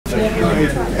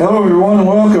Hello everyone and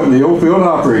welcome to the Oldfield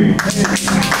Opry.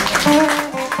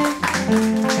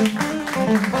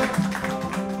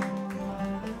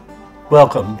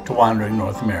 Welcome to Wandering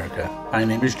North America. My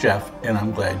name is Jeff and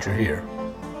I'm glad you're here.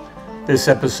 This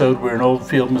episode we're in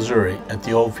Oldfield, Missouri at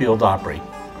the Oldfield Opry.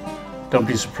 Don't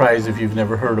be surprised if you've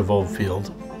never heard of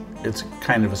Oldfield. It's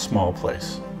kind of a small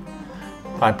place.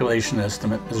 Population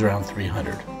estimate is around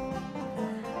 300.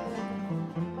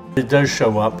 It does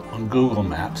show up on Google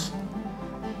Maps.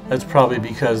 That's probably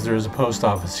because there is a post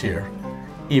office here,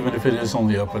 even if it is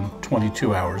only open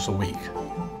 22 hours a week.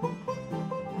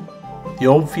 The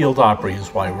Oldfield Opry is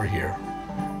why we're here.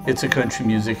 It's a country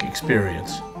music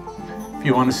experience. If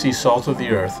you want to see Salt of the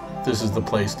Earth, this is the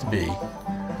place to be.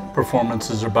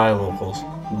 Performances are by locals.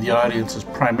 The audience is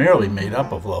primarily made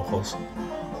up of locals,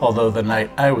 although the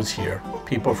night I was here,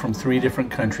 people from 3 different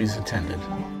countries attended.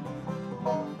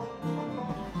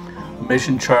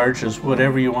 Admission charge is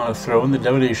whatever you want to throw in the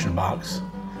donation box.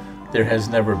 There has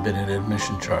never been an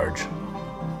admission charge.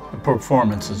 The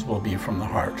performances will be from the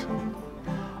heart.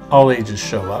 All ages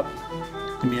show up.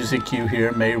 The music you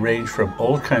hear may range from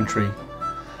old country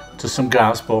to some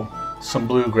gospel, some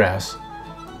bluegrass,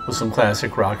 with some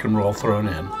classic rock and roll thrown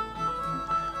in.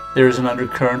 There is an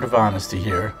undercurrent of honesty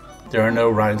here. There are no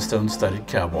rhinestone-studded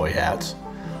cowboy hats.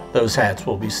 Those hats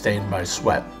will be stained by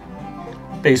sweat.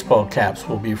 Baseball caps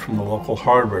will be from the local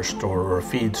hardware store or a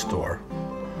feed store.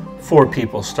 4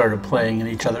 people started playing in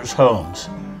each other's homes.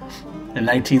 In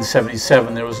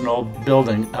 1977, there was an old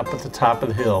building up at the top of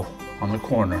the hill on the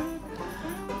corner.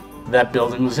 That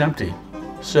building was empty,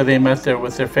 so they met there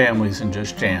with their families and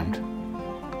just jammed.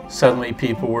 Suddenly,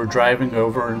 people were driving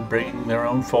over and bringing their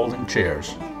own folding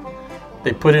chairs.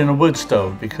 They put in a wood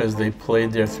stove because they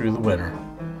played there through the winter.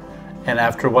 And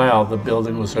after a while, the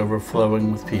building was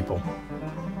overflowing with people.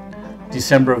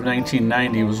 December of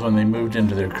 1990 was when they moved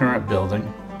into their current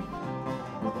building.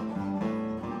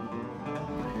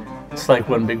 It's like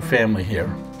one big family here.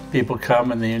 People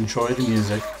come and they enjoy the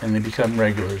music and they become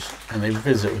regulars and they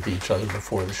visit with each other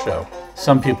before the show.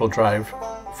 Some people drive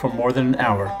for more than an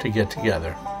hour to get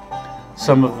together.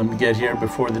 Some of them get here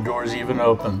before the doors even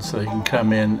open so they can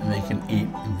come in and they can eat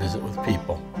and visit with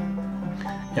people.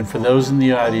 And for those in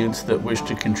the audience that wish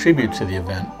to contribute to the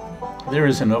event, there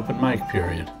is an open mic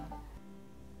period.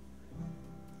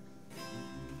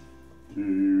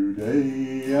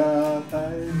 Today I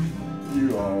pass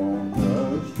you on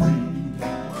the street,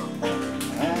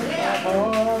 and my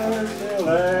heart fell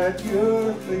at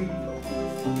your feet.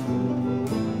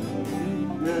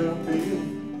 You feel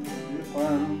if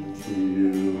I'm still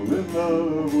in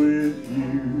love with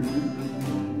you.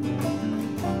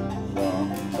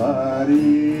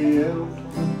 Somebody else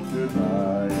stood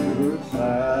by your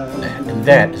side. And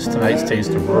that is tonight's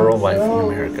taste of rural life in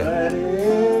America.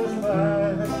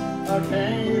 I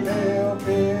can't help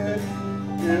it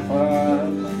if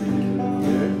I'm still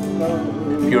in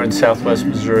love. If you're in Southwest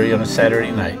Missouri on a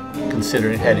Saturday night,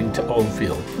 considering heading to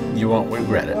Oldfield, you won't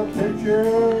regret it.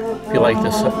 If you like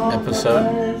this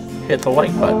episode, hit the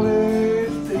like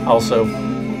button. Also,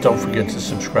 don't forget to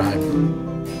subscribe.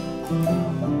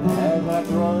 As I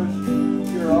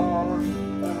brushed your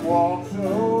arm and walked